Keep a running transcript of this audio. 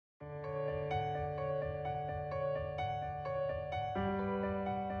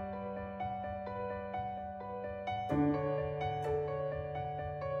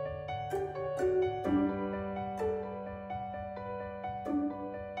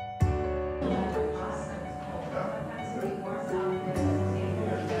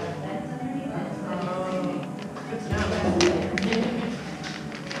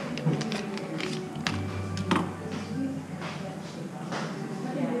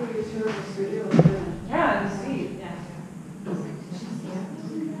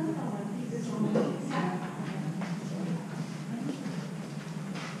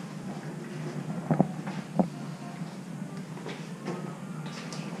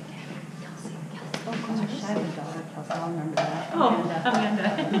I have a daughter, plus I'll remember that. Oh, Amanda.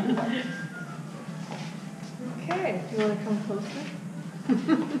 Okay, do you want to come closer?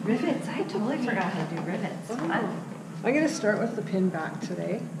 Rivets, I totally forgot how to do rivets. Oh. I'm going to start with the pin back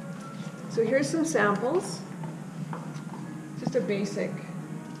today. So here's some samples. Just a basic pin.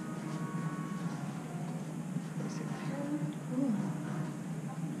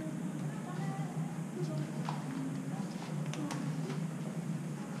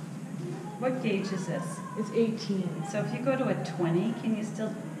 What gauge is this? It's 18. So if you go to a 20, can you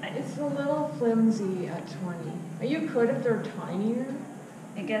still... It's a little flimsy at 20. You could if they're tinier.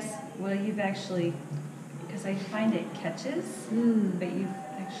 I guess, well, you've actually, because I find it catches, but you've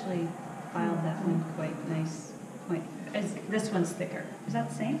actually filed that one quite nice. This one's thicker. Is that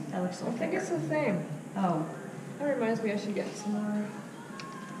the same? That looks a little thicker. I think it's the same. Oh. That reminds me I should get some more.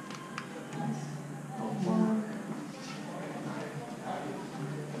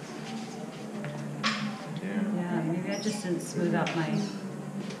 Yeah, maybe I just didn't smooth out my...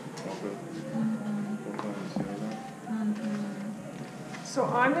 So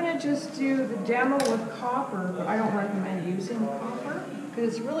I'm going to just do the demo with copper, but I don't recommend using copper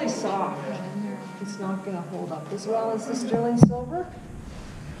because it's really soft. It's not going to hold up as well as the sterling silver.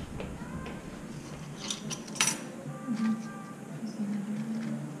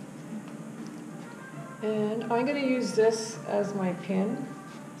 And I'm going to use this as my pin.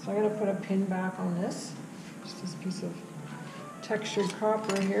 So I'm going to put a pin back on this. Just this piece of textured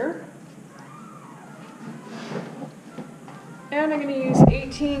copper here. And I'm going to use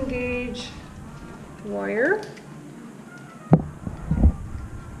 18 gauge wire.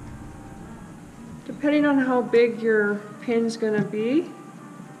 Depending on how big your pin's going to be,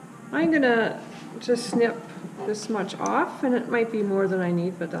 I'm going to just snip this much off, and it might be more than I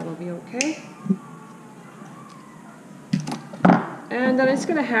need, but that'll be okay. And then it's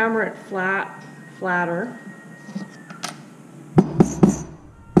going to hammer it flatter.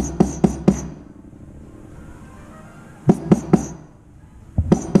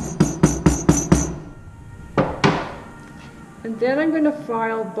 And then I'm going to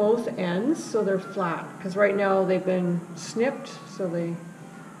file both ends so they're flat, because right now they've been snipped, so they're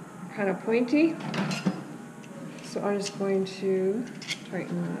kind of pointy. So I'm just going to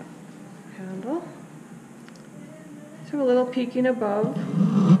tighten that handle. So a little peeking above,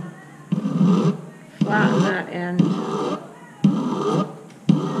 flatten that end.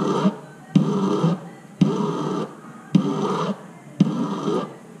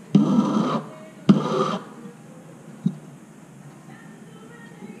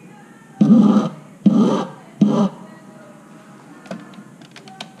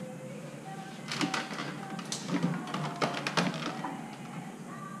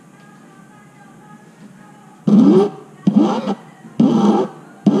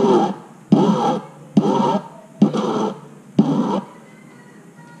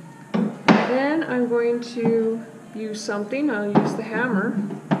 I'm going to use something. I'll use the hammer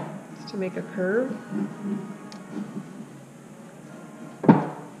to make a curve.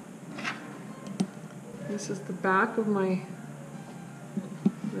 This is the back of my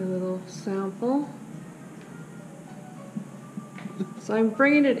little sample. So I'm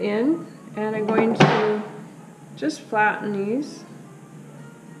bringing it in, and I'm going to just flatten these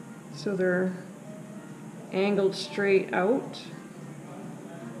so they're angled straight out.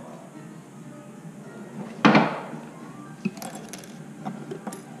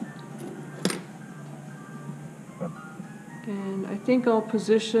 And I think I'll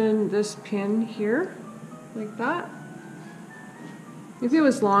position this pin here, like that. If it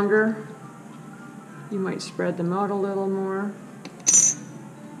was longer, you might spread them out a little more.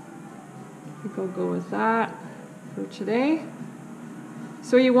 I think I'll go with that for today.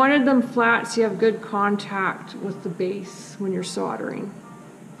 So you wanted them flat so you have good contact with the base when you're soldering.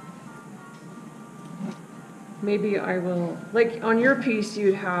 Maybe I will, like on your piece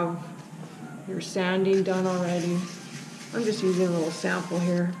you'd have your sanding done already. I'm just using a little sample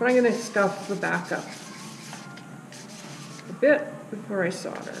here, but I'm going to scuff the back up a bit before I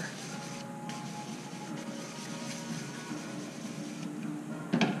solder.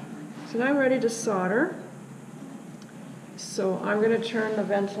 So now I'm ready to solder. So I'm going to turn the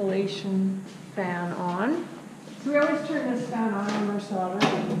ventilation fan on. We always turn this fan on when we're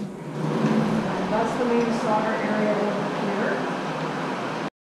soldering. That's the main solder area over here.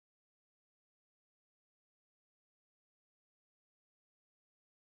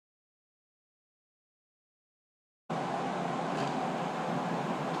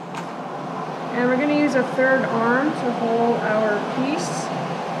 And we're going to use a third arm to hold our piece.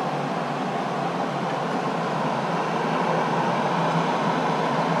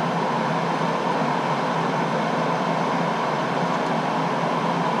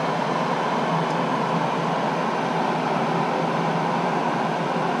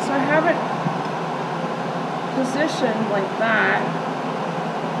 positioned like that,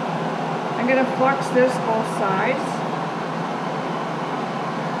 I'm going to flux this both sides.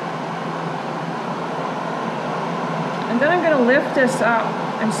 And then I'm going to lift this up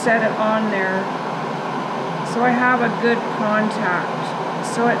and set it on there so I have a good contact.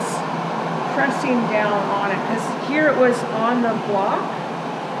 So it's pressing down on it, because here it was on the block.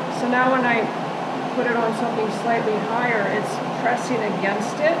 So now when I put it on something slightly higher, it's pressing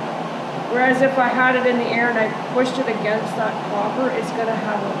against it. Whereas if I had it in the air and I pushed it against that copper, it's going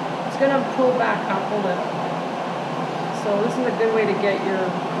to pull back up a little. So this is a good way to get your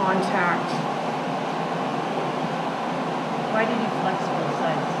contact. Why did you flex both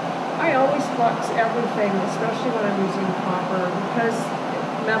sides? I always flux everything, especially when I'm using copper, because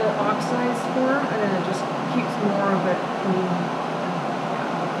metal oxides form and then it just keeps more of it clean.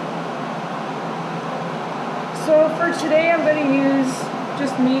 So for today I'm going to use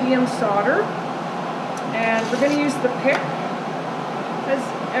just medium solder, and we're going to use the pick. Has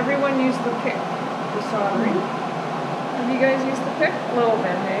everyone used the pick for soldering? Have you guys used the pick? A little bit,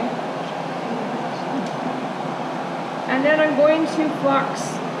 eh? And then I'm going to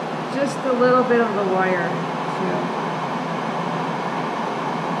flux just a little bit of the wire too.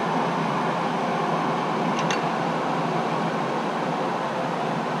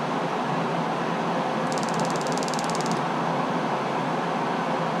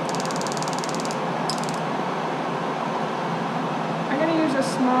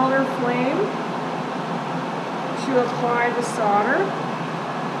 Smaller flame to apply the solder.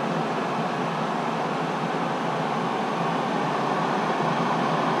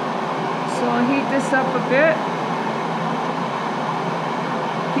 So I'll heat this up a bit,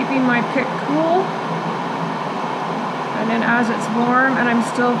 keeping my pick cool. And then as it's warm and I'm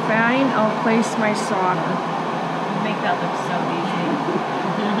still fanning, I'll place my solder. You make that look so easy.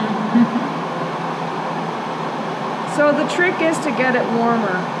 So the trick is to get it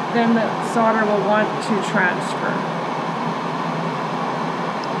warmer, then the solder will want to transfer.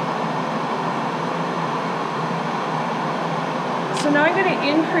 So now I'm going to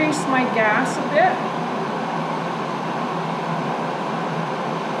increase my gas a bit.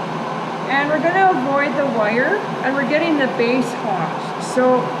 And we're going to avoid the wire, and we're getting the base hot.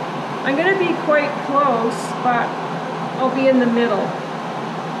 So I'm going to be quite close, but I'll be in the middle.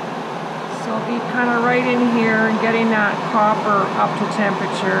 So I'll be kind of right in here and getting that copper up to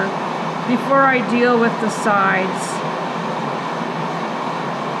temperature before I deal with the sides.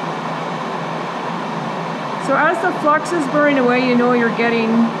 So as the flux is burning away, you know you're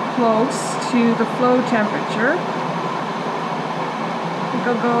getting close to the flow temperature. I think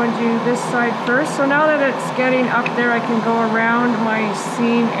I'll go and do this side first. So now that it's getting up there, I can go around my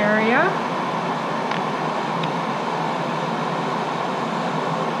seam area.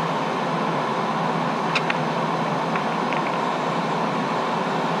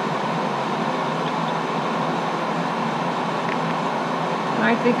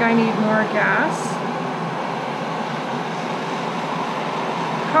 I think I need more gas.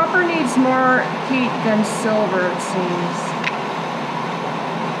 Copper needs more heat than silver, it seems.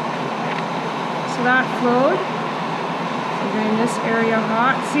 So that flowed. I'm getting this area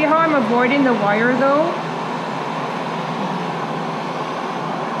hot. See how I'm avoiding the wire though?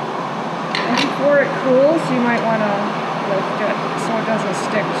 And before it cools, you might want to lift it so it doesn't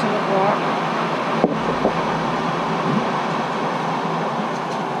stick to the block.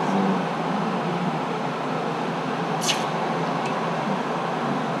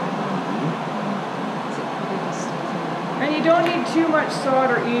 You don't need too much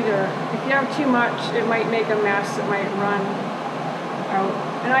solder either. If you have too much, it might make a mess. It might run out.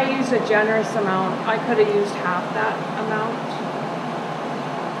 And I use a generous amount. I could have used half that amount.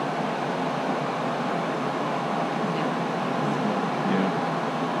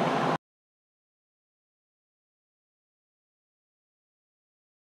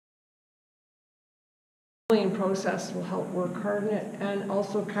 The cooling process will help work harden it and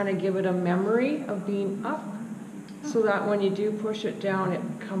also kind of give it a memory of being up, so that when you do push it down, it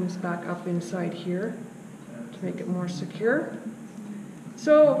comes back up inside here to make it more secure.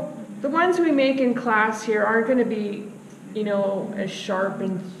 So the ones we make in class here aren't going to be, you know, as sharp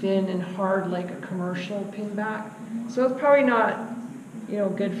and thin and hard like a commercial pinback. So it's probably not, you know,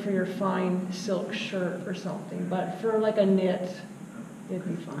 good for your fine silk shirt or something, but for like a knit, it'd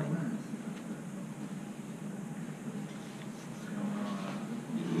be fine.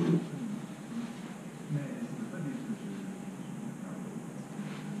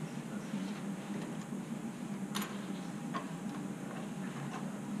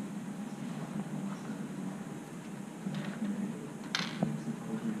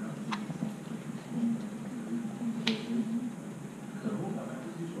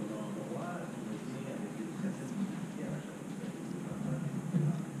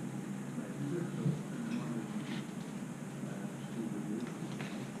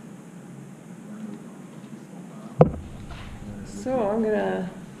 So I'm gonna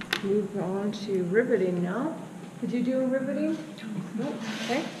move on to riveting now. Did you do riveting? No.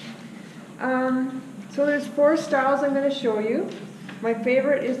 Okay. So there's 4 styles I'm gonna show you. My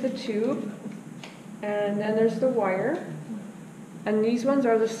favorite is the tube, and then there's the wire, and these ones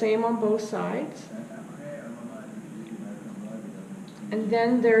are the same on both sides. And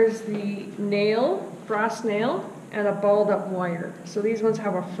then there's the nail, brass nail, and a balled up wire. So these ones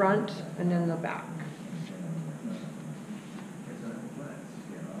have a front and then the back.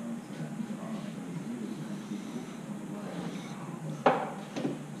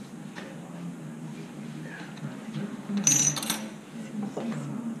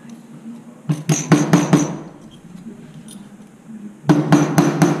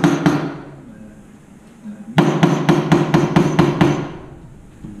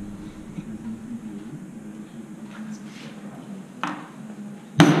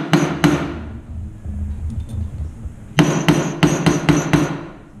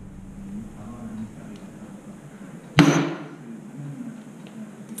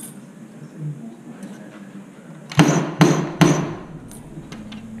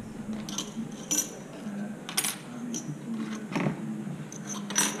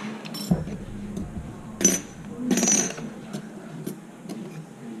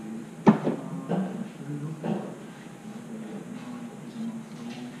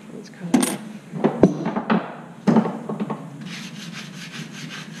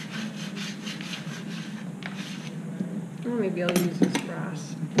 Maybe I'll use this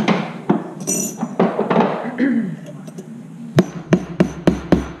brass.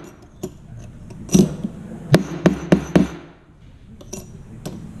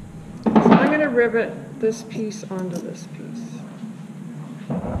 So I'm going to rivet this piece onto this piece.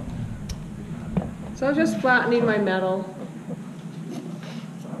 So I'm just flattening my metal.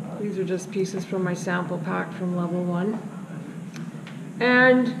 These are just pieces from my sample pack from Level 1.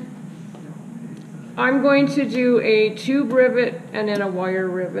 And I'm going to do a tube rivet and then a wire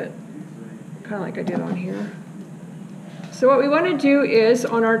rivet, kind of like I did on here. So what we want to do is,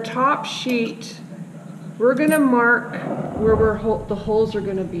 on our top sheet, we're going to mark where the holes are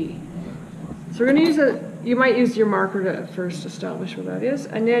going to be. So we're going to use you might use your marker to first establish where that is,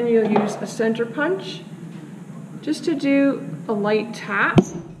 and then you'll use a center punch just to do a light tap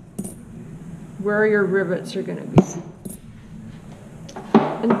where your rivets are going to be.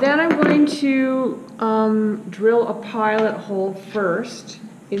 And then I'm going to drill a pilot hole first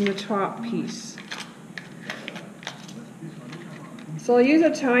in the top piece. So I'll use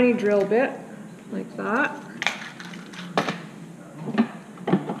a tiny drill bit like that.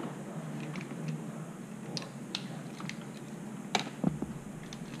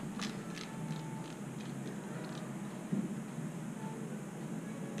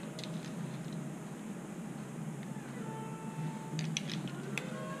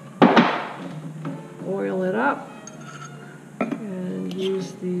 Oil it up and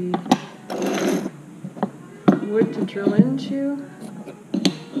use the wood to drill into.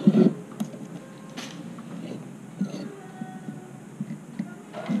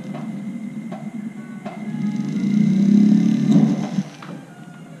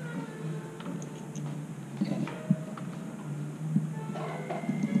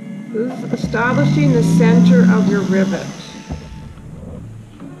 This is establishing the center of your rivet.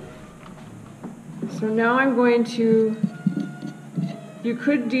 So now I'm going to, you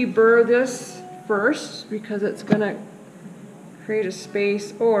could deburr this first because it's going to create a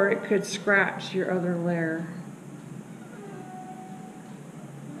space, or it could scratch your other layer.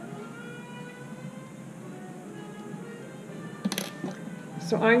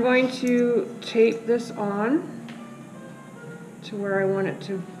 So I'm going to tape this on to where I want it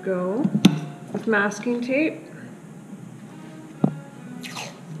to go with masking tape.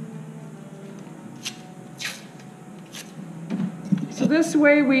 So this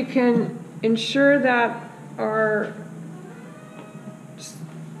way we can ensure that our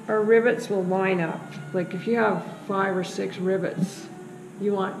rivets will line up. Like if you have 5 or 6 rivets,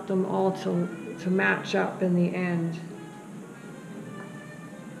 you want them all to match up in the end.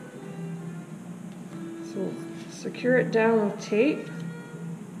 So we'll secure it down with tape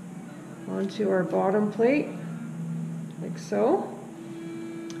onto our bottom plate, like so.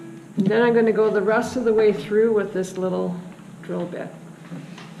 And then I'm going to go the rest of the way through with this little drill bit.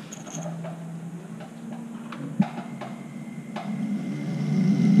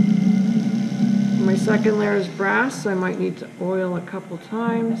 My second layer is brass, so I might need to oil a couple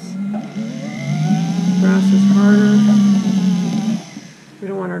times. Brass is harder. We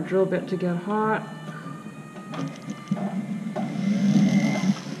don't want our drill bit to get hot.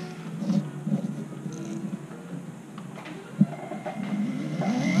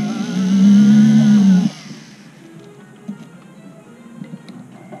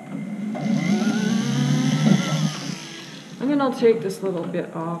 I'll take this little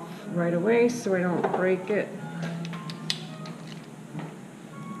bit off right away so I don't break it.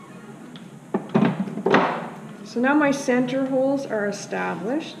 So now my center holes are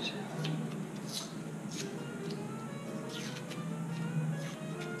established.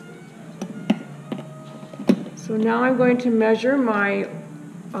 So now I'm going to measure my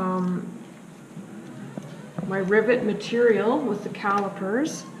my rivet material with the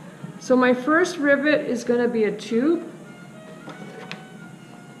calipers. So my first rivet is going to be a tube,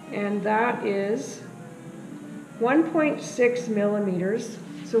 and that is 1.6 millimeters.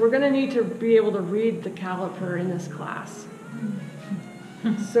 So we're going to need to be able to read the caliper in this class.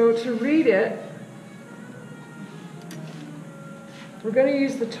 So to read it, we're going to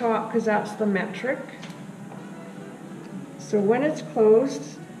use the top because that's the metric. So when it's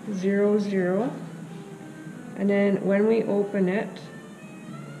closed, 0, 0. And then when we open it,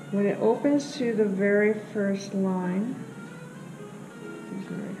 when it opens to the very first line,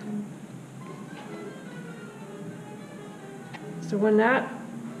 so when that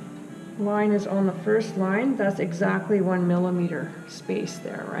line is on the first line, that's exactly 1 millimeter space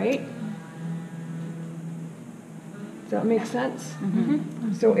there, right? Does that make sense?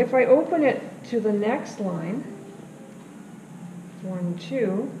 Mm-hmm. So if I open it to the next line, 1,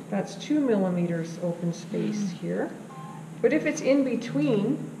 2, that's 2 millimeters open space here. But if it's in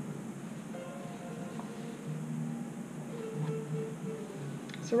between,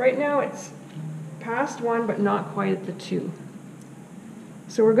 so right now it's past 1 but not quite at the 2.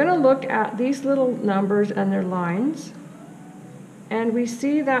 So we're going to look at these little numbers and their lines, and we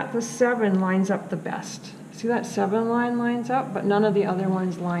see that the 7 lines up the best. See that 7 line lines up, but none of the other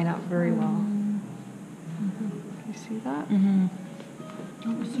ones line up very well. Can you see that? Oh,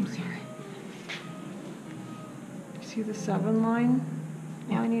 I'm sorry. See the 7 line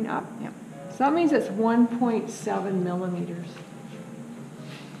lining up? Yep. So that means it's 1.7 millimeters.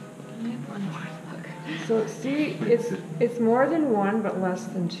 One more look. So see, it's more than 1 but less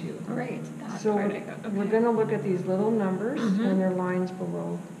than 2. Right. That So part I got. Okay. we're going to look at these little numbers and their lines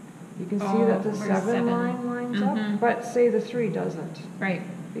below. You can see that the where's 7 7? line lines up, but say the 3 doesn't. Right.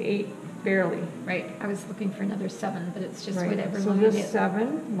 The 8 barely. Right. I was looking for another 7, but it's just Right. whatever So line this it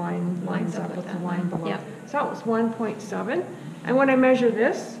 7 line lines up with the that line line. below. Yep. So that was 1.7. And when I measure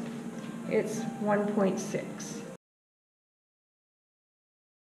this, it's 1.6.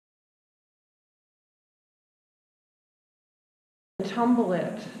 Tumble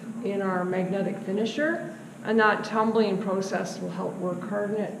it in our magnetic finisher, and that tumbling process will help work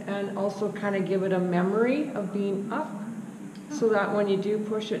harden it and also kind of give it a memory of being up, so that when you do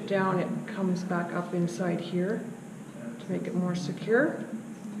push it down, it comes back up inside here to make it more secure.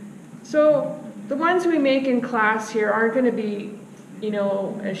 So the ones we make in class here aren't going to be, you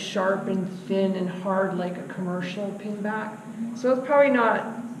know, as sharp and thin and hard like a commercial pin back. So it's probably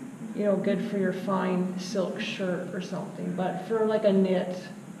not, you know, good for your fine silk shirt or something, but for like a knit,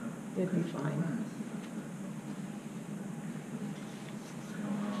 it'd be fine.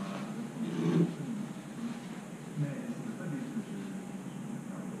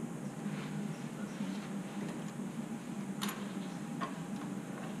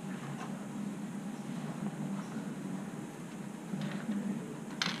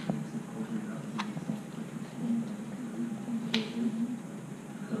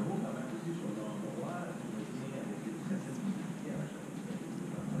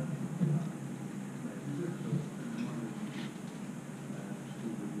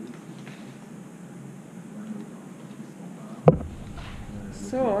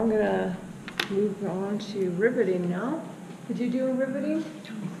 So I'm going to move on to riveting now. Did you do a riveting?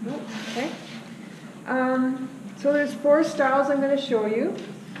 No? Okay. So there's 4 styles I'm going to show you.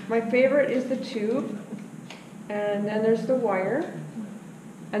 My favorite is the tube, and then there's the wire.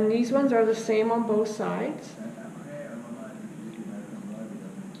 And these ones are the same on both sides.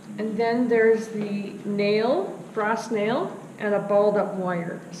 And then there's the nail, brass nail, and a balled up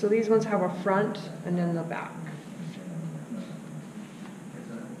wire. So these ones have a front and then the back.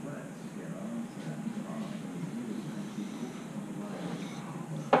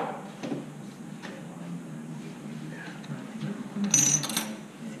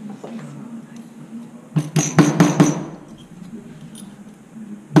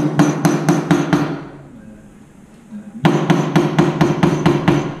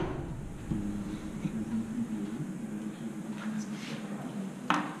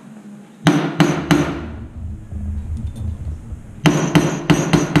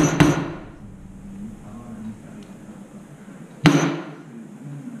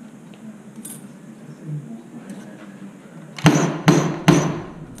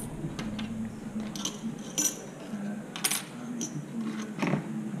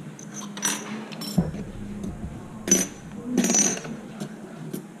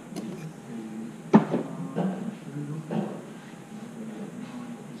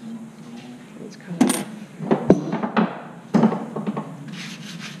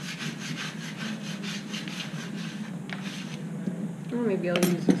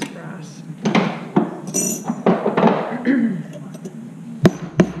 use this brass.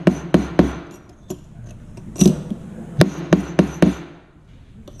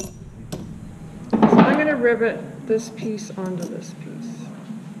 So I'm going to rivet this piece onto this piece.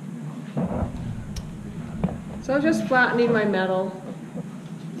 So I'm just flattening my metal.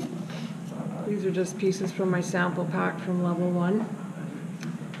 These are just pieces from my sample pack from Level 1.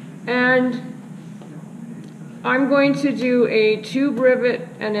 And I'm going to do a tube rivet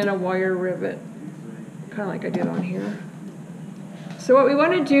and then a wire rivet, kind of like I did on here. So what we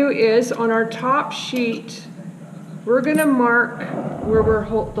want to do is, on our top sheet, we're going to mark where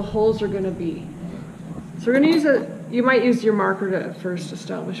the holes are going to be. So we're going to use you might use your marker to first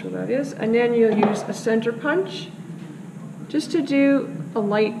establish where that is, and then you'll use a center punch just to do a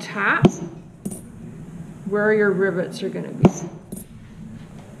light tap where your rivets are going to be.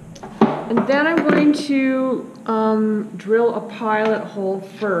 And then I'm going to drill a pilot hole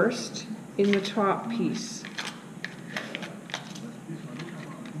first in the top piece.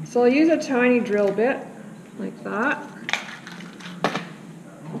 So I'll use a tiny drill bit like that.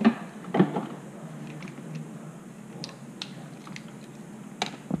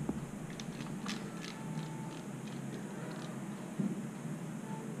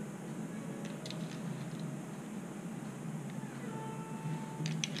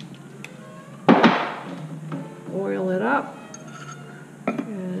 Oil it up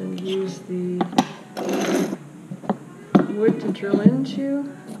and use the wood to drill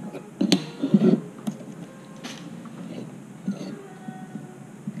into.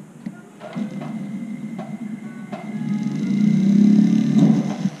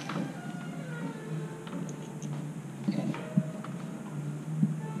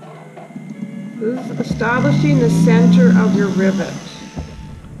 This is establishing the center of your rivet.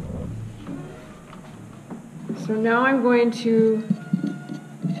 So now I'm going to,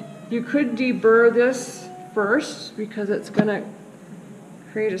 you could deburr this first because it's going to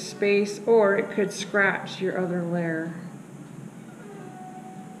create a space, or it could scratch your other layer.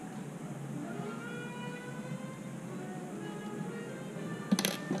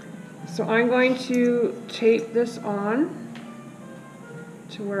 So I'm going to tape this on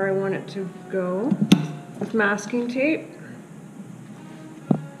to where I want it to go with masking tape.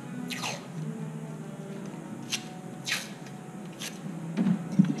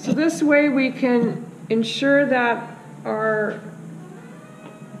 So this way we can ensure that our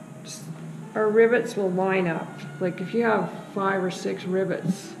rivets will line up. Like if you have 5 or 6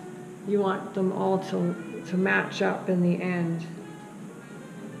 rivets, you want them all to match up in the end.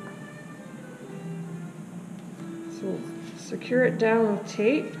 So secure it down with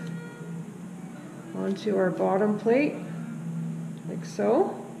tape onto our bottom plate, like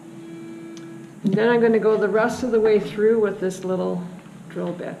so. And then I'm going to go the rest of the way through with this little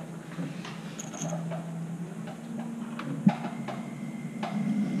drill bit.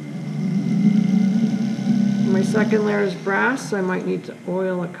 My second layer is brass, so I might need to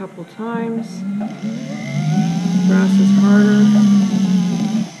oil a couple times. Brass is harder.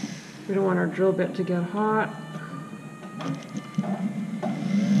 We don't want our drill bit to get hot.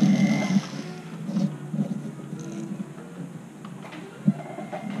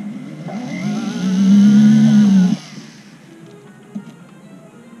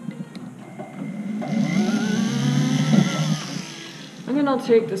 And then I'll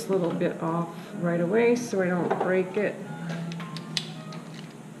take this little bit off right away so I don't break it.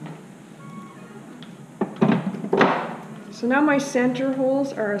 So now my center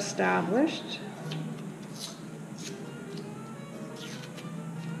holes are established.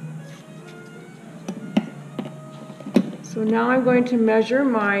 So now I'm going to measure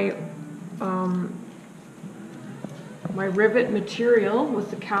my my rivet material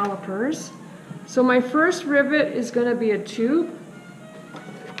with the calipers. So my first rivet is going to be a tube,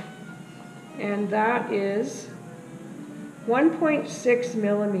 and that is 1.6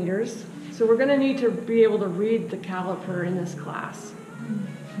 millimeters. So we're going to need to be able to read the caliper in this class.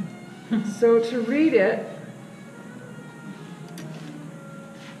 So to read it,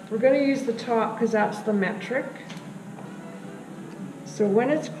 we're going to use the top because that's the metric. So when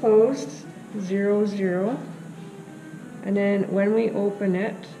it's closed, 0, 0. And then when we open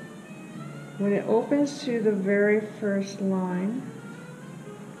it, when it opens to the very first line,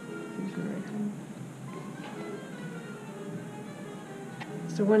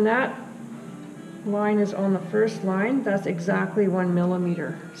 so when that line is on the first line, that's exactly 1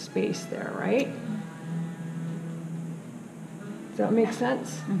 millimeter space there, right? Does that make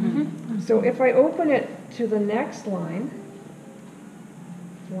sense? Mm-hmm. So if I open it to the next line,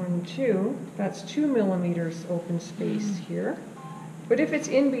 1, 2, that's 2 millimeters open space here. But if it's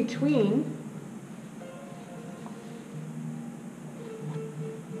in between,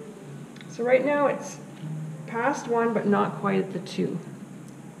 so right now it's past 1 but not quite at the 2.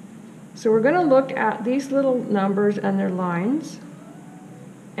 So we're going to look at these little numbers and their lines,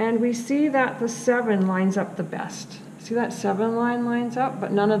 and we see that the 7 lines up the best. See that 7 line lines up,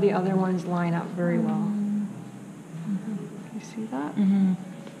 but none of the other ones line up very well. You see that?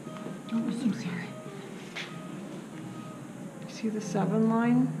 See the 7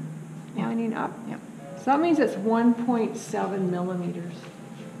 line lining up? Yep. So that means it's 1.7 millimeters.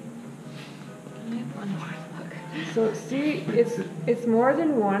 One more look. So see, it's more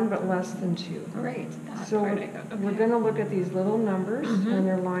than 1 but less than 2. Right. That So part we're going to look at these little numbers and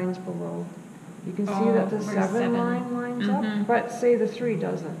their lines below. You can see that the where's 7 7? line lines up, but say the 3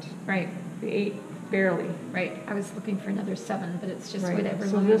 doesn't. Right. The 8 barely. Right. I was looking for another 7, but it's just Right. whatever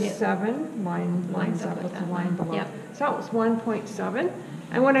So line this it 7 lines up with the that line line. below. Yep. So that was 1.7.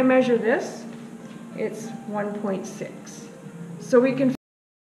 And when I measure this, it's 1.6. So we can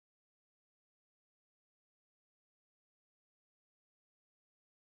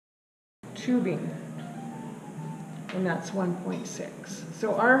tubing, and that's 1.6.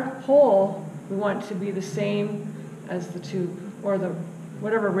 So our hole, we want to be the same as the tube, or the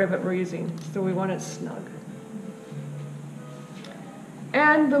whatever rivet we're using. So we want it snug.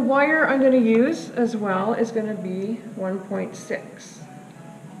 And the wire I'm going to use as well is going to be 1.6.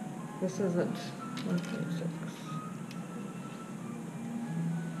 This isn't 1.6.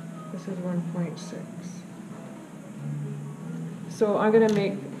 This is 1.6. So I'm going to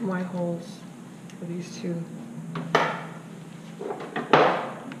make my holes for these two.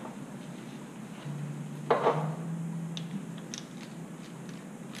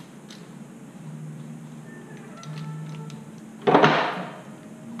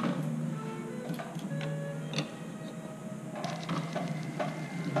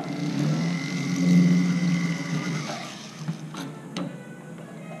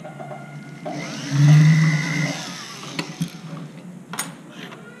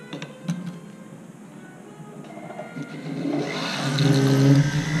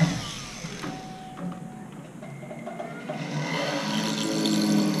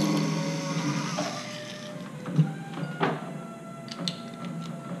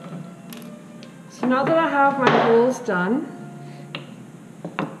 So now that I have my holes done,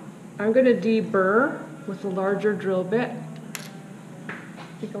 I'm going to deburr with a larger drill bit. I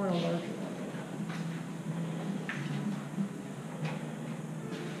think I want a larger one.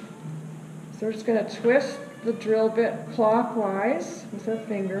 So we're just going to twist the drill bit clockwise with our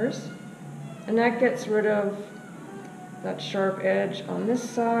fingers, and that gets rid of that sharp edge on this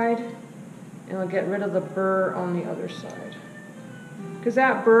side, and I'll get rid of the burr on the other side. Because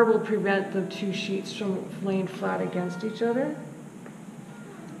that burr will prevent the two sheets from laying flat against each other.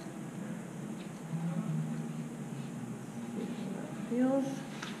 Feels.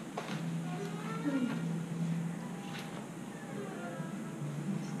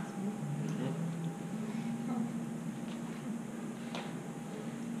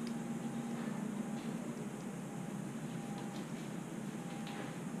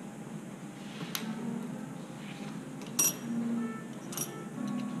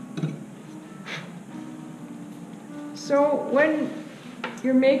 So when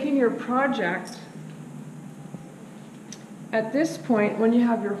you're making your project, at this point, when you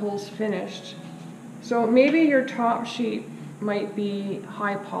have your holes finished, so maybe your top sheet might be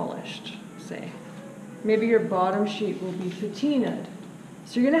high polished, say. Maybe your bottom sheet will be patinaed.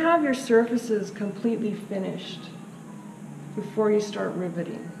 So you're going to have your surfaces completely finished before you start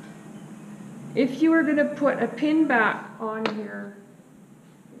riveting. If you were going to put a pin back on your,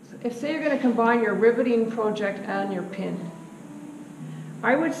 if say you're going to combine your riveting project and your pin,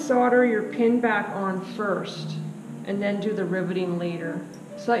 I would solder your pin back on first and then do the riveting later,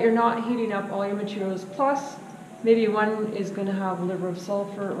 so that you're not heating up all your materials. Plus, maybe one is going to have a liver of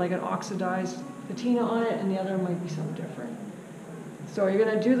sulfur, like an oxidized patina on it, and the other might be something different. So you're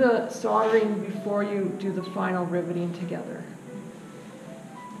going to do the soldering before you do the final riveting together.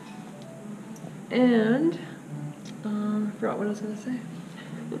 And I forgot what I was going to say.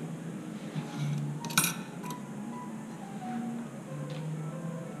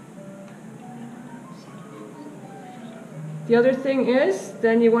 The other thing is,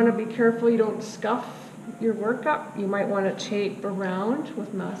 then you want to be careful you don't scuff your work up. You might want to tape around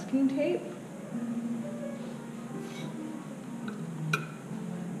with masking tape.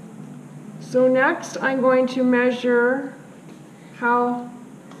 So next I'm going to measure how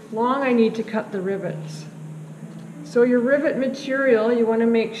long I need to cut the rivets. So your rivet material, you want to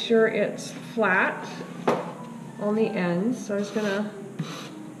make sure it's flat on the ends. So I'm just going to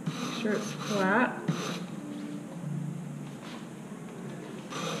sure it's flat.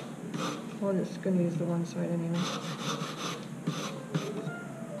 Well, I'm just going to use the one side anyway.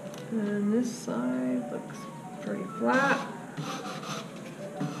 And this side looks pretty flat.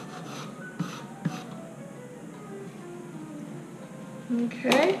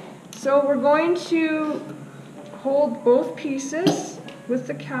 Okay, so we're going to hold both pieces with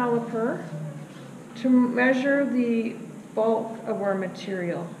the caliper to measure the bulk of our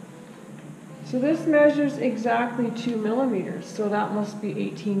material. So this measures exactly 2 millimeters, so that must be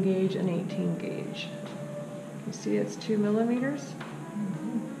 18 gauge and 18 gauge. You see it's 2 millimeters?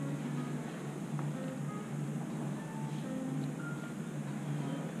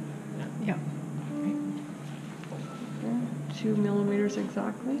 Yeah. 2 millimeters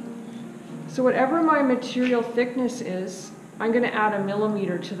exactly. So whatever my material thickness is, I'm going to add a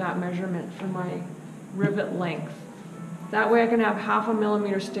millimeter to that measurement for my rivet length. That way I can have 1/2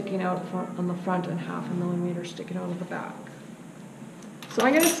 millimeter sticking out on the front and 1/2 millimeter sticking out of the back. So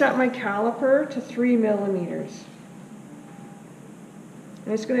I'm going to set my caliper to 3 millimeters.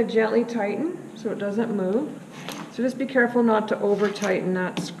 And it's going to gently tighten so it doesn't move. So just be careful not to over tighten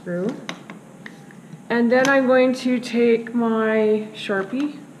that screw. And then I'm going to take my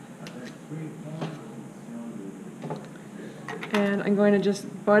Sharpie and I'm going to just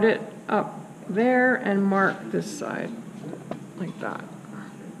butt it up there and mark this side like that.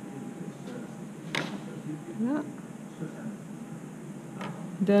 Yeah.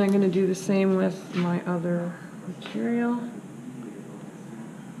 Then I'm going to do the same with my other material.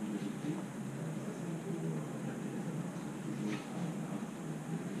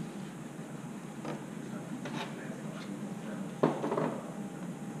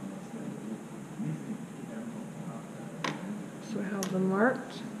 So I have them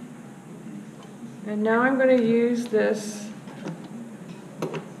marked. And now I'm going to use this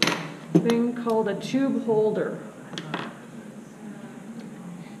thing called a tube holder.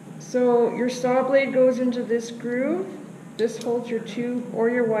 So your saw blade goes into this groove, this holds your tube or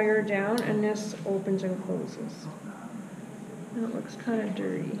your wire down, and this opens and closes. And it looks kind of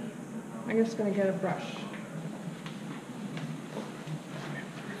dirty. I'm just going to get a brush.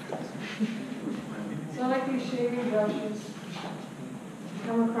 So I like these shaving brushes.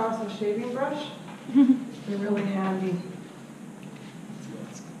 Come across a shaving brush? They're really handy.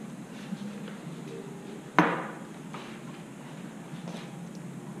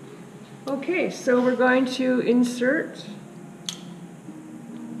 Okay, so we're going to insert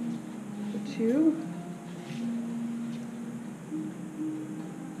the tube.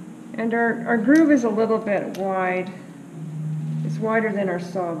 And our groove is a little bit wide. It's wider than our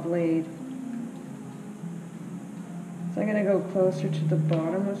saw blade. So I'm going to go closer to the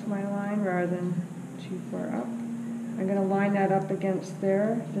bottom of my line rather than too far up. I'm going to line that up against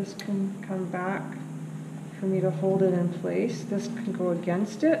there. This can come back for me to hold it in place. This can go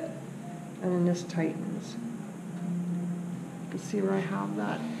against it, and then this tightens. You can see where I have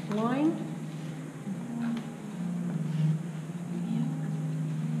that line.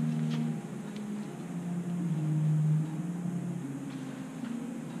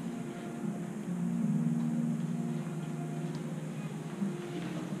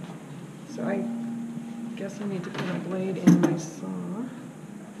 So I guess I need to put a blade in my saw.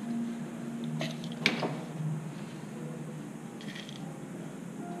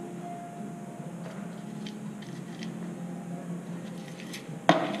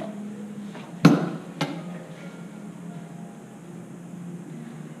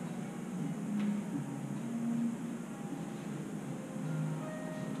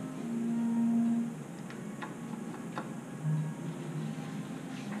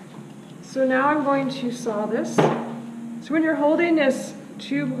 So now I'm going to saw this. So when you're holding this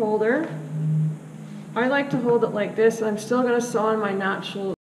tube holder, I like to hold it like this, and I'm still going to saw in my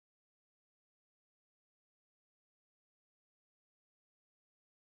natural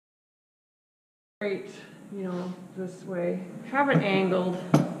straight, you know, this way. Have it angled.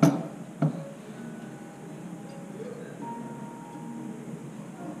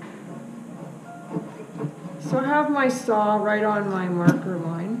 So I have my saw right on my marker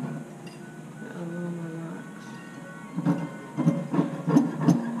line.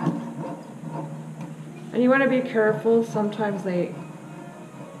 And you want to be careful, sometimes they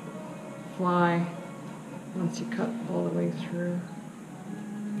fly once you cut all the way through.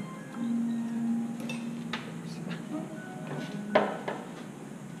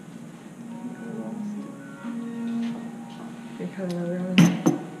 Okay, cut another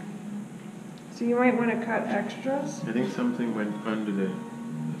one. So you might want to cut extras. I think something went under the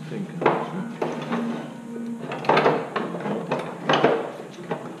thing.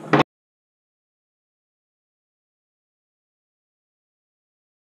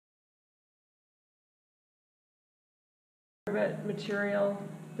 rivet material.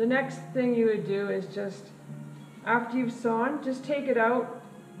 The next thing you would do is just, after you've sawn, just take it out,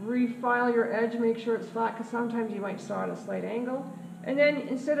 refile your edge, make sure it's flat, because sometimes you might saw at a slight angle. And then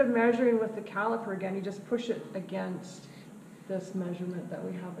instead of measuring with the caliper again, you just push it against this measurement that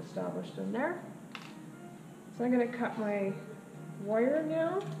we have established in there. So I'm going to cut my wire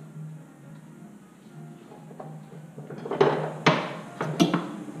now.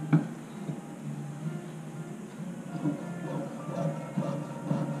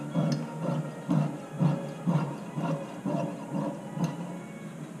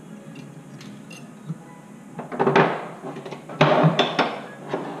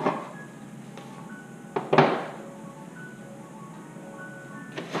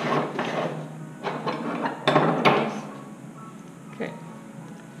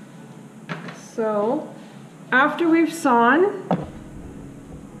 So after we've sawn,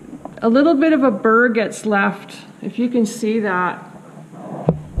 a little bit of a burr gets left. If you can see that,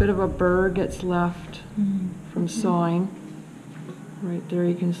 bit of a burr gets left from sawing. Right there,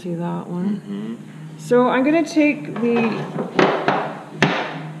 you can see that one. So I'm going to take the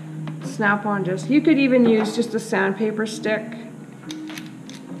snap-on disc. You could even use just a sandpaper stick.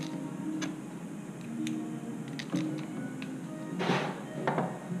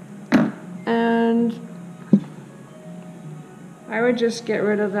 And I would just get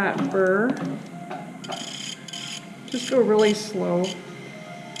rid of that burr. Just go really slow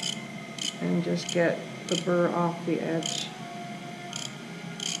and just get the burr off the edge.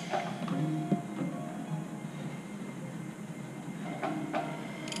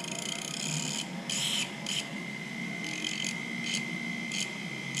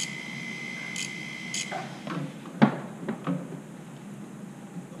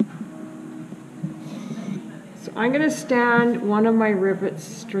 I'm going to stand one of my rivets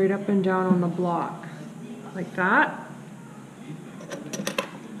straight up and down on the block, like that.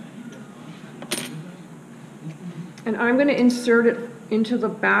 And I'm going to insert it into the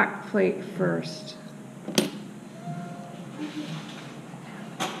back plate first.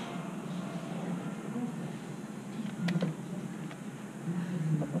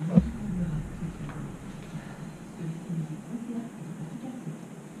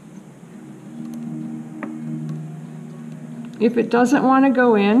 If it doesn't want to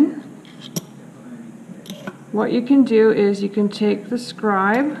go in, what you can do is you can take the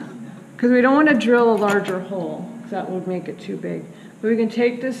scribe, because we don't want to drill a larger hole, because that would make it too big. But we can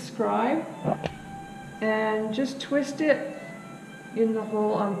take this scribe and just twist it in the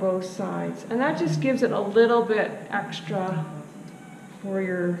hole on both sides. And that just gives it a little bit extra for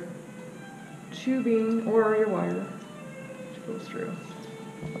your tubing or your wire to go through.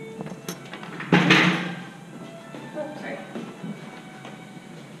 Okay.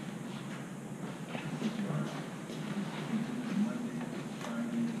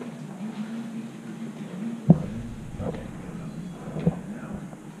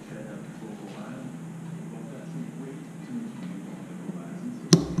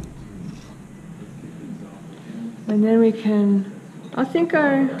 And then we can, I don't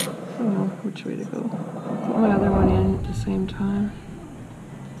know which way to go. Put my other one in at the same time.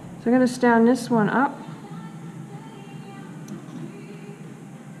 So I'm going to stand this one up.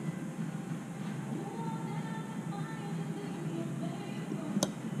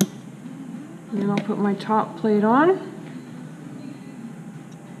 And then I'll put my top plate on.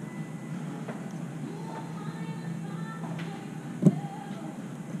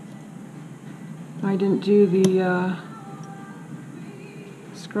 I didn't do the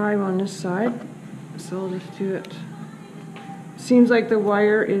scribe on this side, so I'll just do it. Seems like the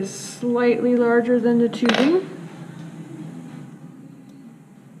wire is slightly larger than the tubing.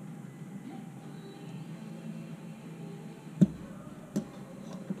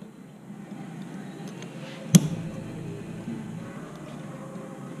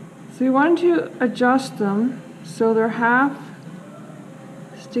 So you want to adjust them so they're half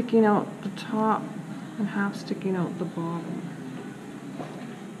sticking out the top and half sticking out the bottom.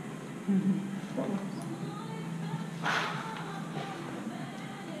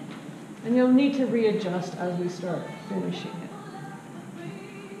 And you'll need to readjust as we start finishing it.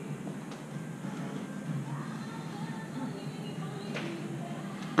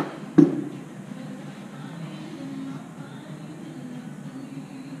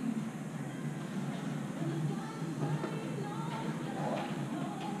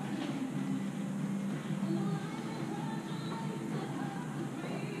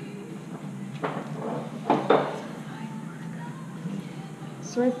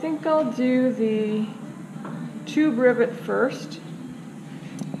 So I think I'll do the tube rivet first.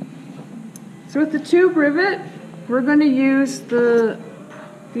 So with the tube rivet, we're going to use the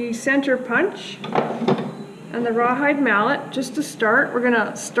center punch and the rawhide mallet just to start. We're going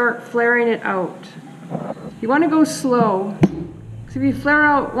to start flaring it out. You want to go slow. So if you flare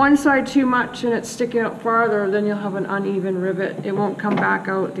out one side too much and it's sticking out farther, then you'll have an uneven rivet. It won't come back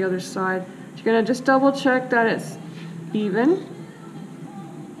out the other side. So you're going to just double check that it's even.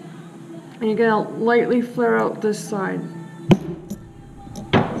 And you're going to lightly flare out this side.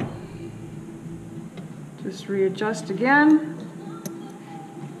 Just readjust again.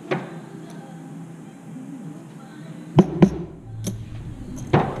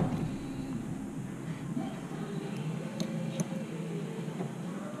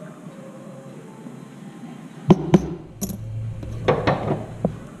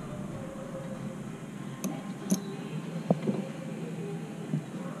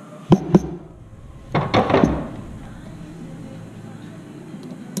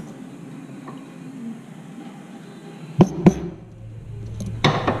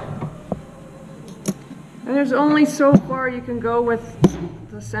 And there's only so far you can go with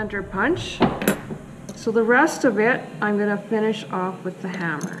the center punch. So the rest of it, I'm going to finish off with the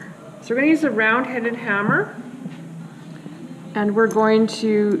hammer. So we're going to use a round-headed hammer. And we're going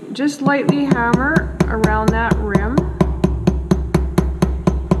to just lightly hammer around that rim.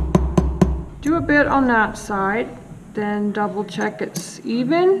 Do a bit on that side, then double check it's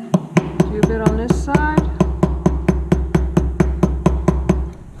even. Do a bit on this side.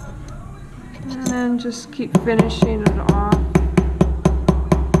 And then just keep finishing it off.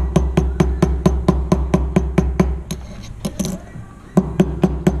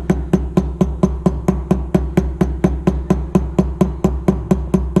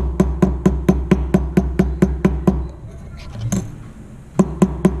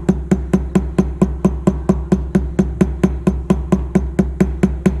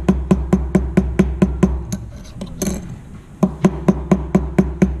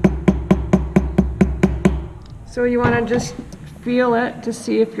 So you want to just feel it to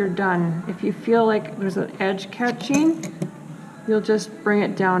see if you're done. If you feel like there's an edge catching, you'll just bring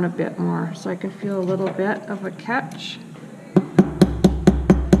it down a bit more. So I can feel a little bit of a catch.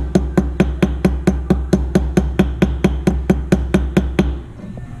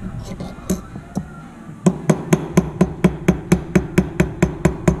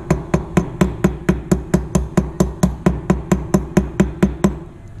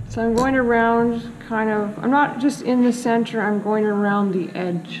 So I'm going around kind of, I'm not just in the center, I'm going around the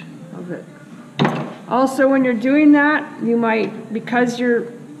edge of it. Also, when you're doing that, you might, because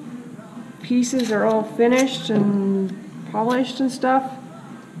your pieces are all finished and polished and stuff,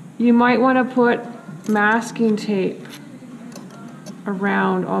 you might want to put masking tape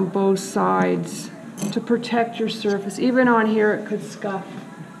around on both sides to protect your surface. Even on here it could scuff.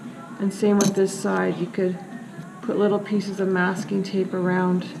 And same with this side, you could put little pieces of masking tape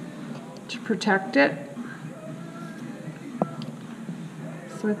around to protect it.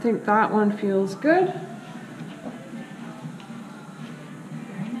 So I think that one feels good.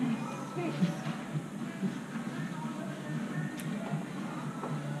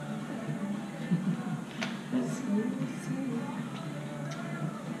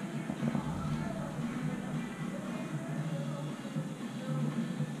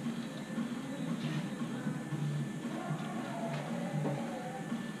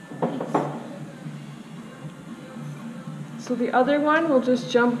 So the other one, we'll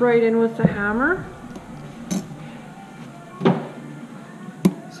just jump right in with the hammer.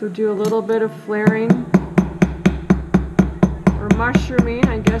 So do a little bit of flaring, or mushrooming,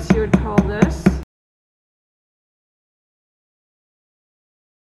 I guess you would call this.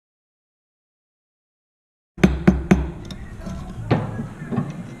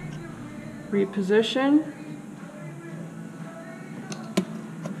 Reposition.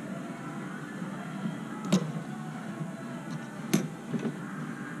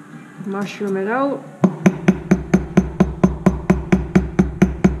 Mushroom it out.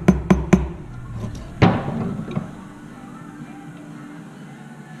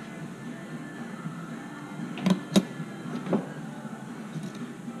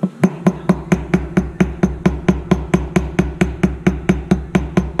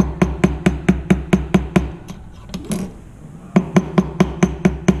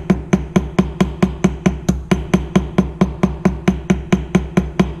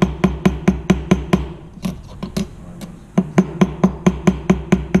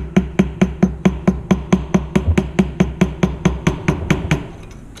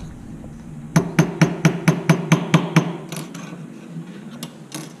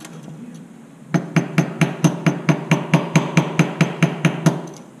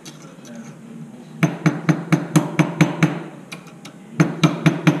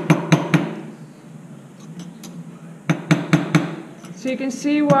 you can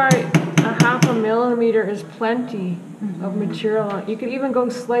see why a 1/2 millimeter is plenty of material on it. You could even go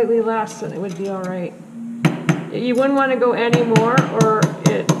slightly less and it would be all right. You wouldn't want to go any more or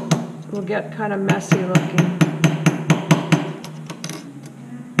it will get kind of messy looking.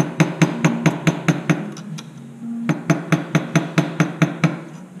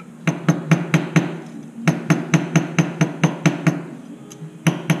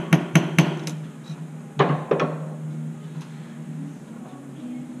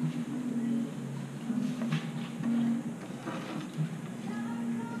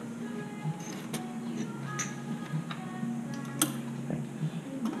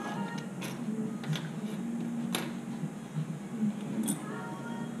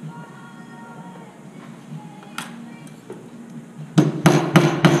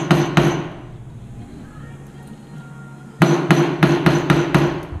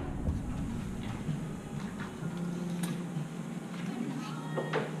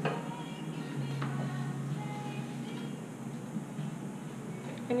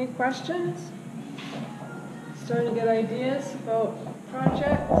 Any questions? Starting to get ideas about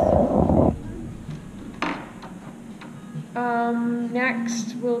projects?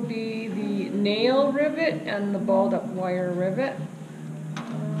 Next will be the nail rivet and the balled up wire rivet.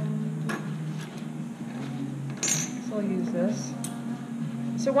 So I'll use this.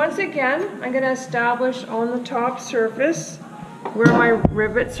 So once again, I'm going to establish on the top surface where my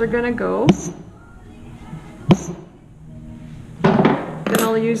rivets are going to go. Then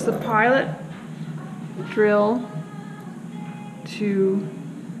I'll use the pilot drill to,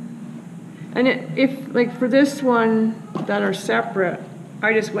 and if like for this one that are separate,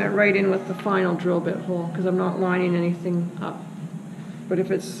 I just went right in with the final drill bit hole because I'm not lining anything up. But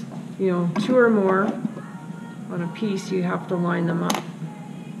if it's, you know, 2 or more on a piece, you have to line them up.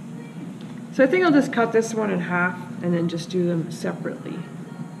 So I think I'll just cut this one in half and then just do them separately.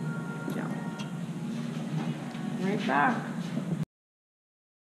 Yeah. Right back.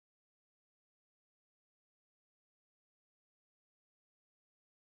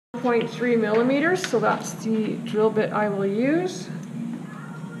 1.3 millimeters, so that's the drill bit I will use.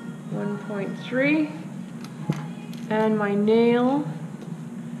 1.3. And my nail.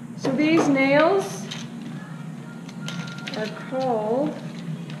 So these nails are called,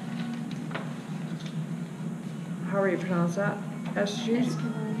 how do you pronounce that?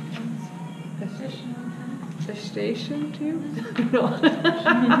 Estation too? No.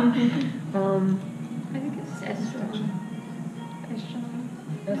 I think it's echelon.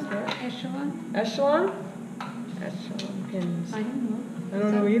 Echelon? Echelon? Echelon pins. I don't know. I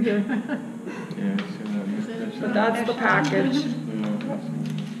don't know either. Yeah, so But that's the package.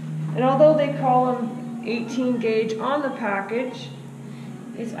 yeah. And although they call them 18 gauge on the package,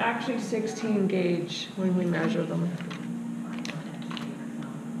 it's actually 16 gauge when we measure them.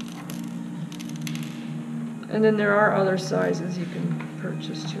 And then there are other sizes you can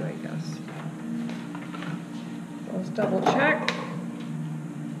purchase too, I guess. So let's double check.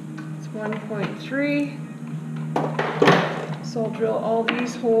 It's 1.3. So I'll drill all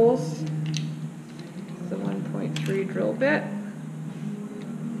these holes. The 1.3 drill bit.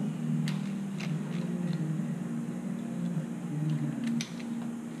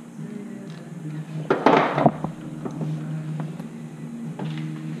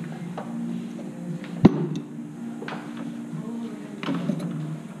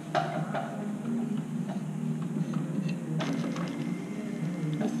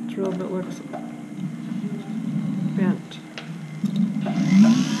 This drill bit looks bent.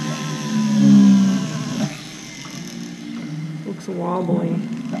 Looks wobbly.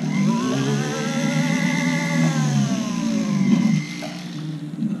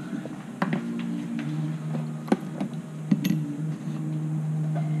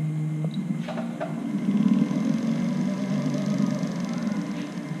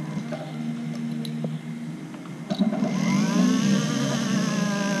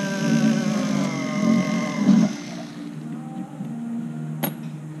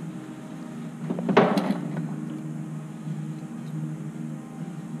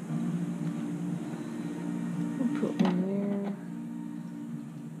 Put one there.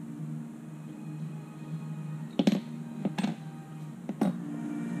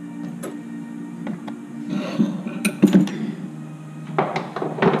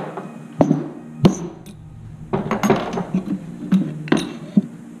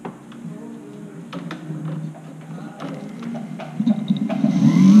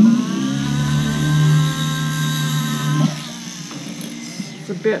 It's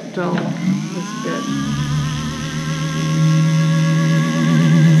a bit dull, this bit.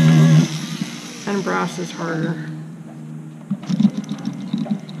 And brass is harder.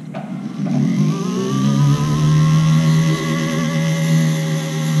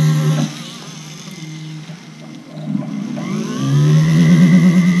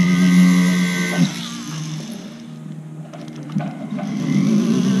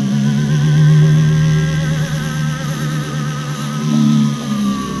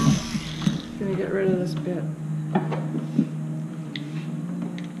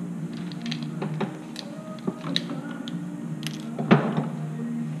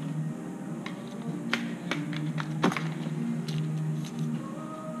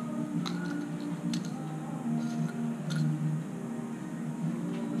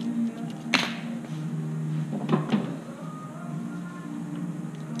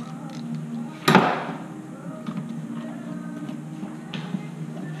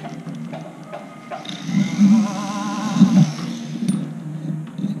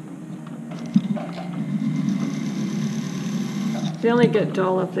 They only get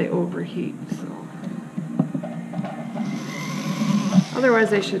dull if they overheat, so. Otherwise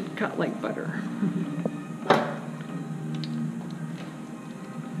they should cut like butter.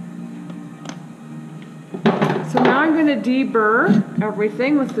 So now I'm going to deburr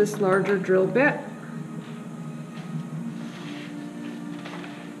everything with this larger drill bit.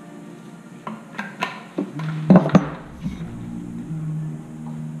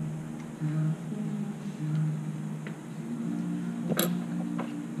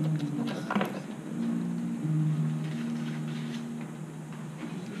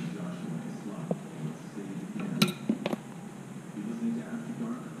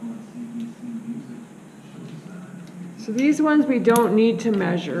 So these ones we don't need to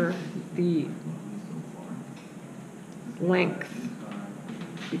measure the length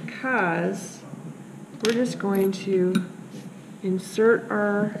because we're just going to insert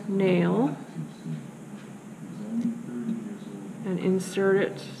our nail and insert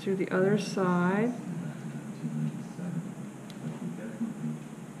it through the other side.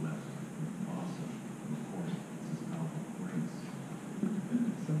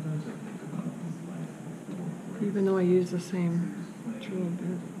 Even though I use the same drill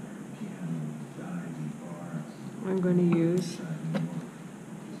bit, I'm going to use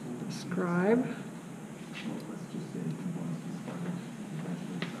the scribe.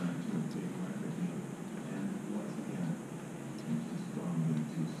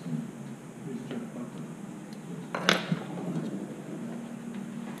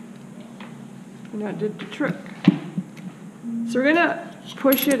 And that did the trick. So we're going to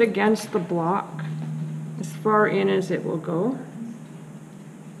push it against the block as far in as it will go.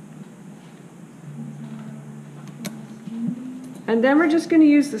 And then we're just going to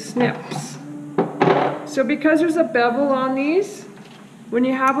use the snips. So because there's a bevel on these, when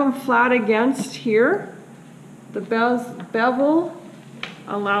you have them flat against here, the bevel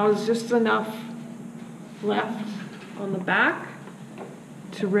allows just enough left on the back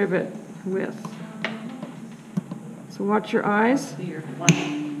to rivet with. So watch your eyes. So you're flush.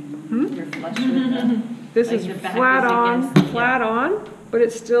 You're flush with them. This Like is the back flat is on, against- flat on, but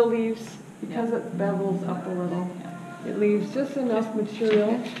it still leaves, because it bevels up a little, it leaves just enough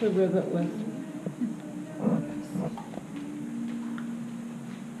material to rivet with.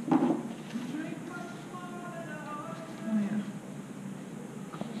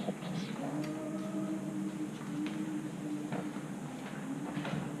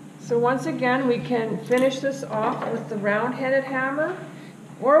 So once again, we can finish this off with the round-headed hammer,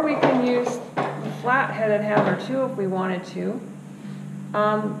 or we can use the flat-headed hammer too if we wanted to.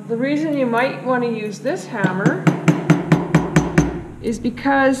 The reason you might want to use this hammer is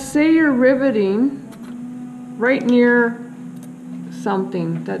because, say you're riveting right near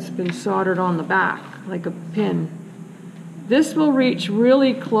something that's been soldered on the back, like a pin. This will reach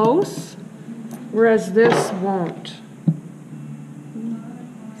really close, whereas this won't.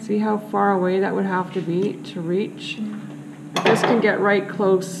 See how far away that would have to be to reach? This can get right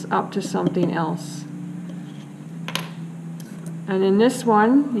close up to something else. And in this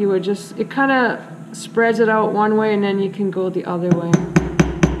one, you would just, it kind of spreads it out one way and then you can go the other way.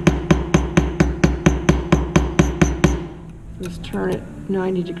 Just turn it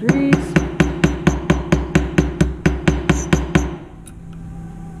 90 degrees.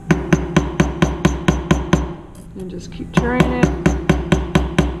 And just keep turning it.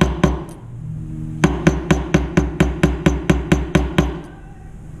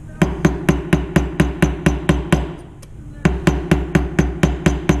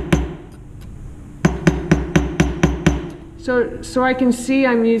 So I can see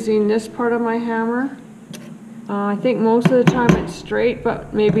I'm using this part of my hammer. I think most of the time it's straight,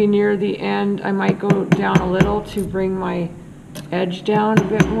 but maybe near the end I might go down a little to bring my edge down a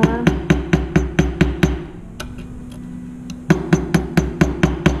bit more.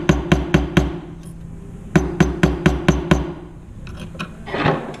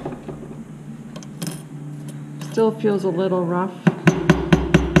 Still feels a little rough.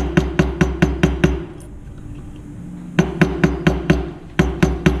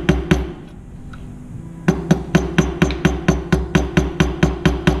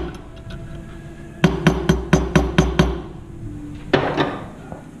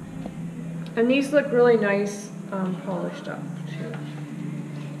 And these look really nice, polished up too.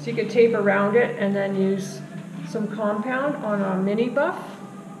 So you could tape around it and then use some compound on a mini buff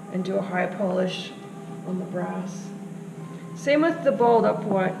and do a high polish on the brass. Same with the balled up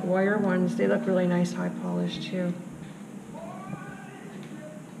wire ones, they look really nice high polish too.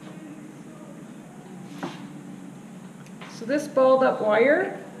 So this balled up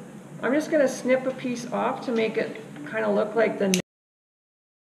wire, I'm just going to snip a piece off to make it kind of look like the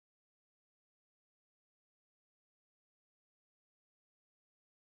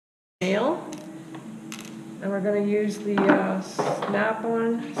nail. And we're going to use the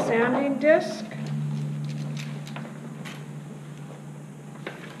snap-on sanding disc.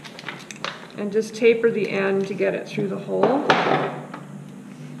 And just taper the end to get it through the hole.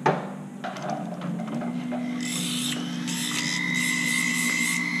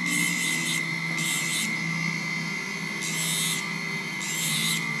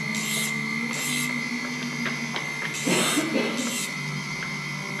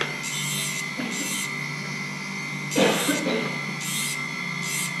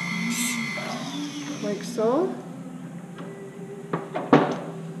 Like so.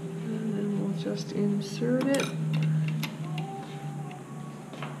 And then we'll just insert it.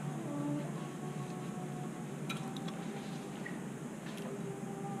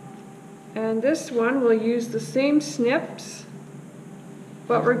 And this one we'll use the same snips,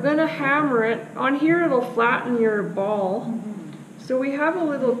 but we're going to hammer it. On here it'll flatten your ball. So we have a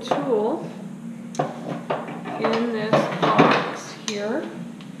little tool in this box here.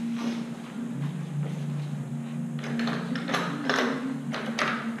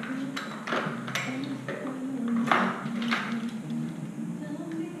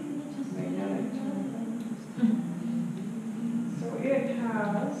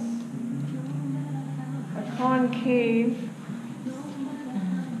 Concave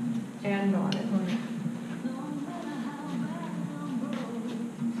end on it.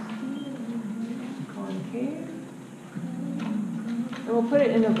 Concave. And we'll put it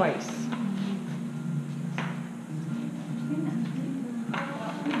in a vise.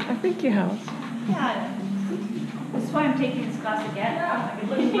 I think you have. Yeah. That's why I'm taking this class again. It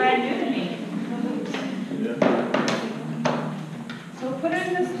looks brand new to me. So we'll put it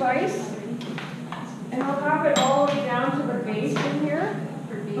in this vise. And I'll have it all the way down to the base in here.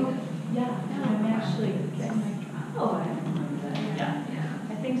 Oh, yeah, I'm actually, oh, I didn't know that. Yeah.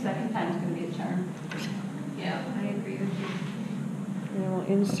 I think second time's going to be a charm. Yeah, I agree with you. And we'll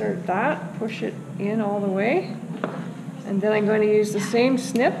insert that, push it in all the way. And then I'm going to use the same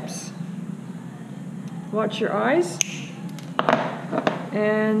snips. Watch your eyes.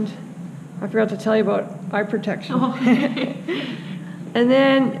 And I forgot to tell you about eye protection. Oh. And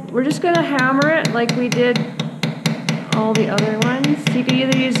then we're just going to hammer it like we did all the other ones. You can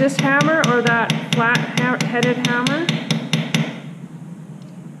either use this hammer or that flat-headed hammer.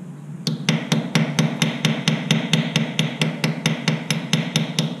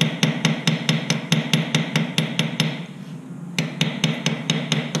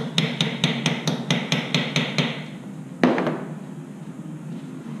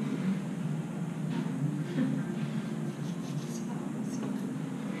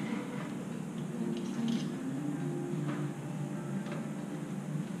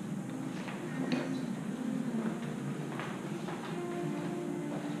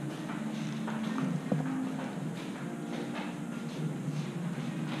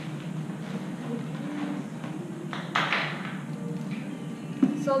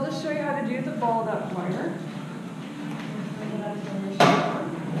 So I'll just show you how to do the balled up wire.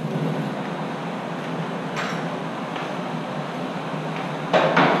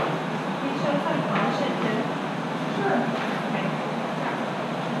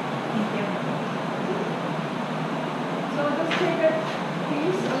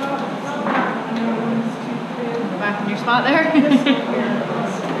 Back in your spot there.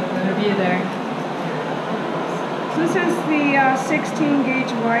 The view there. So this is the 16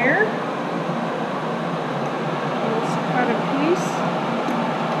 gauge wire. Let's cut a piece.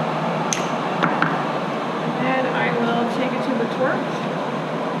 And I will take it to the torch.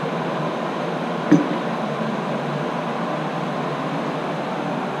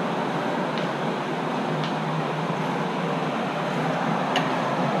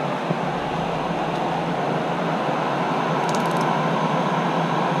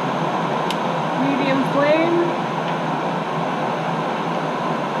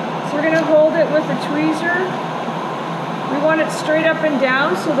 With the tweezer, we want it straight up and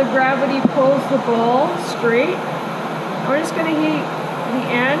down so the gravity pulls the ball straight. We're just going to heat the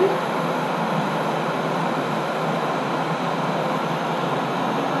end.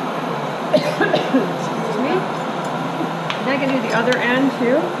 Excuse me. And I can do the other end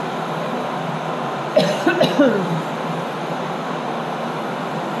too.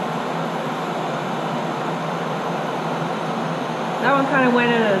 That one kind of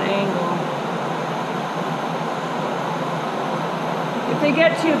went at an angle. If they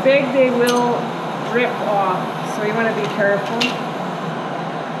get too big, they will drip off, so you want to be careful.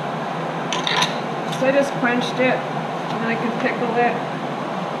 So I just quenched it, and then I can pickle it.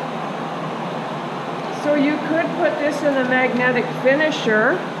 So you could put this in a magnetic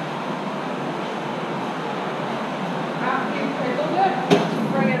finisher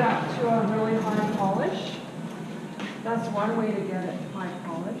one way to get it high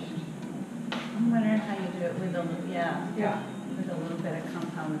polished. I'm wondering how you do it with a, yeah, Yeah. with a little bit of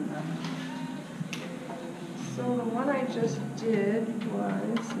compound in them. So the one I just did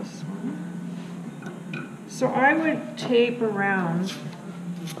was this one. So I would tape around.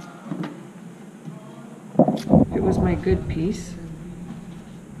 It was my good piece.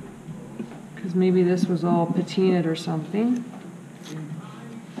 Because maybe this was all patinaed or something.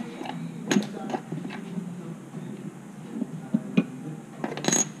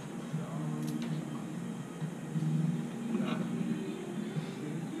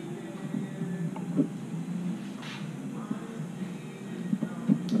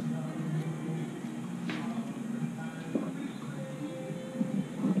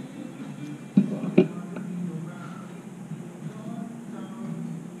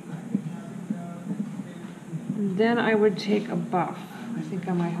 Then I would take a buff. I think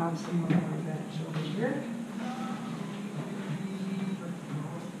I might have some on my bench over here.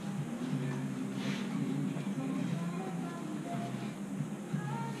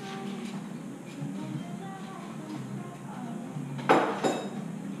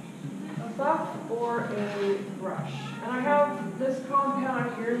 A buff or a brush. And I have this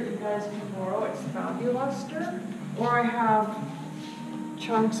compound here that you guys can borrow. It's Fabuluster. Or I have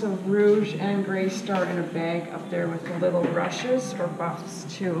chunks of rouge and gray star in a bag up there with the little brushes or buffs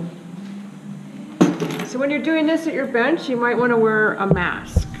too. So when you're doing this at your bench, you might want to wear a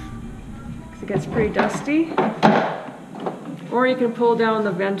mask because it gets pretty dusty. Or you can pull down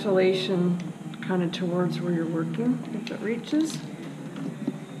the ventilation kind of towards where you're working if it reaches.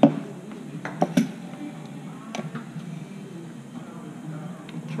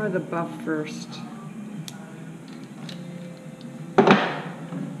 Try the buff first.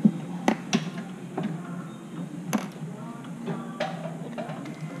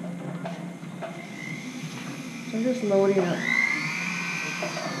 I'm just loading up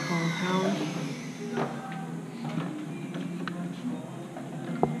compound.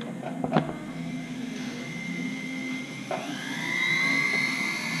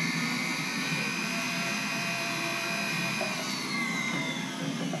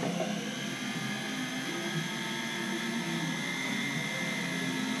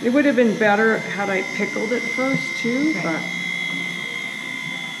 It would have been better had I pickled it first too, but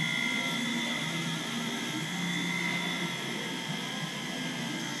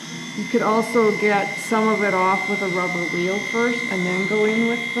you could also get some of it off with a rubber wheel first and then go in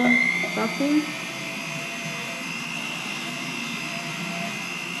with the buffing.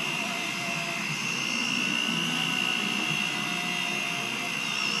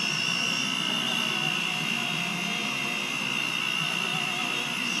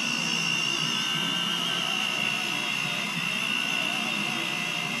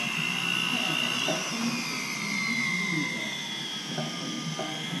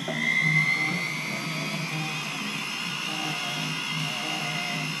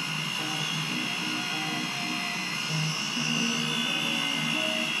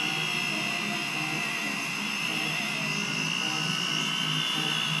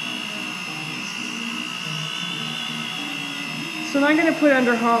 So now I'm going to put it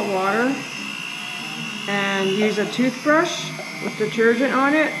under hot water and use a toothbrush with detergent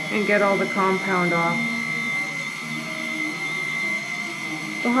on it and get all the compound off.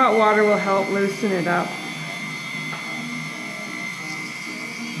 The hot water will help loosen it up.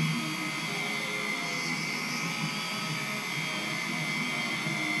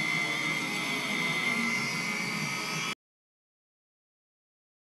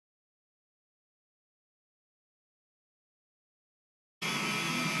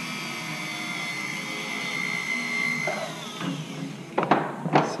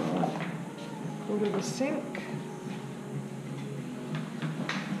 Go to the sink.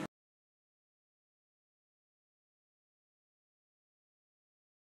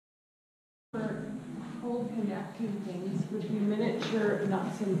 For cold connecting things would be miniature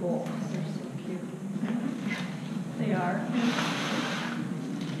nuts and bolts. They're so cute. They are.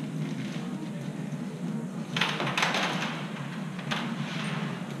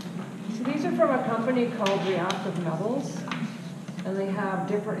 So these are from a company called Reactive Metals, and they have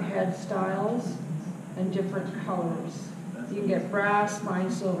different head styles and different colors. You can get brass, mine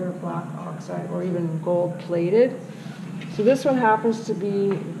silver, black oxide, or even gold plated. So this one happens to be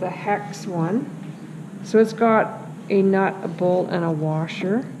the hex one. So it's got a nut, a bolt, and a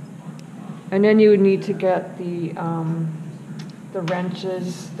washer. And then you would need to get the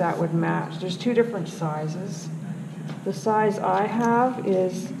wrenches that would match. There's two different sizes. The size I have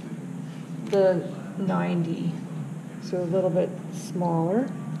is the 90, so a little bit smaller.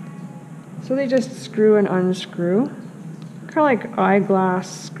 So they just screw and unscrew. kind of like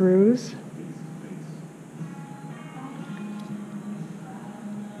eyeglass screws.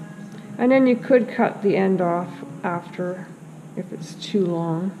 And then you could cut the end off after if it's too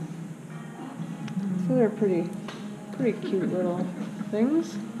long. So they're pretty cute little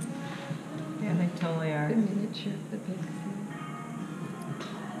things. Yeah, they totally are. The miniature, the big thing.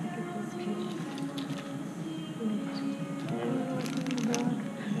 Look at this piece.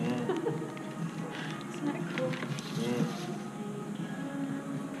 Isn't that cool?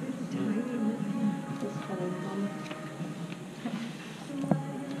 Pretty tiny.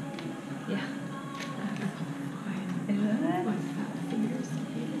 Yeah. Isn't it? My fat fingers.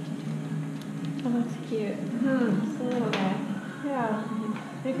 Oh, that's cute. Just a little guy. Yeah,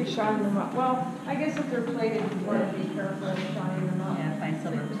 you could shine them up. Well, I guess if they're plated, you want to be careful of shining them up. Yeah, find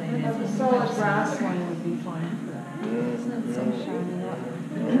silver plated. The solid brass one would be fine for that. Isn't that so Shining up.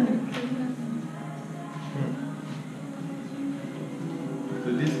 So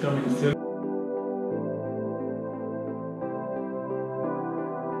this comes in silver.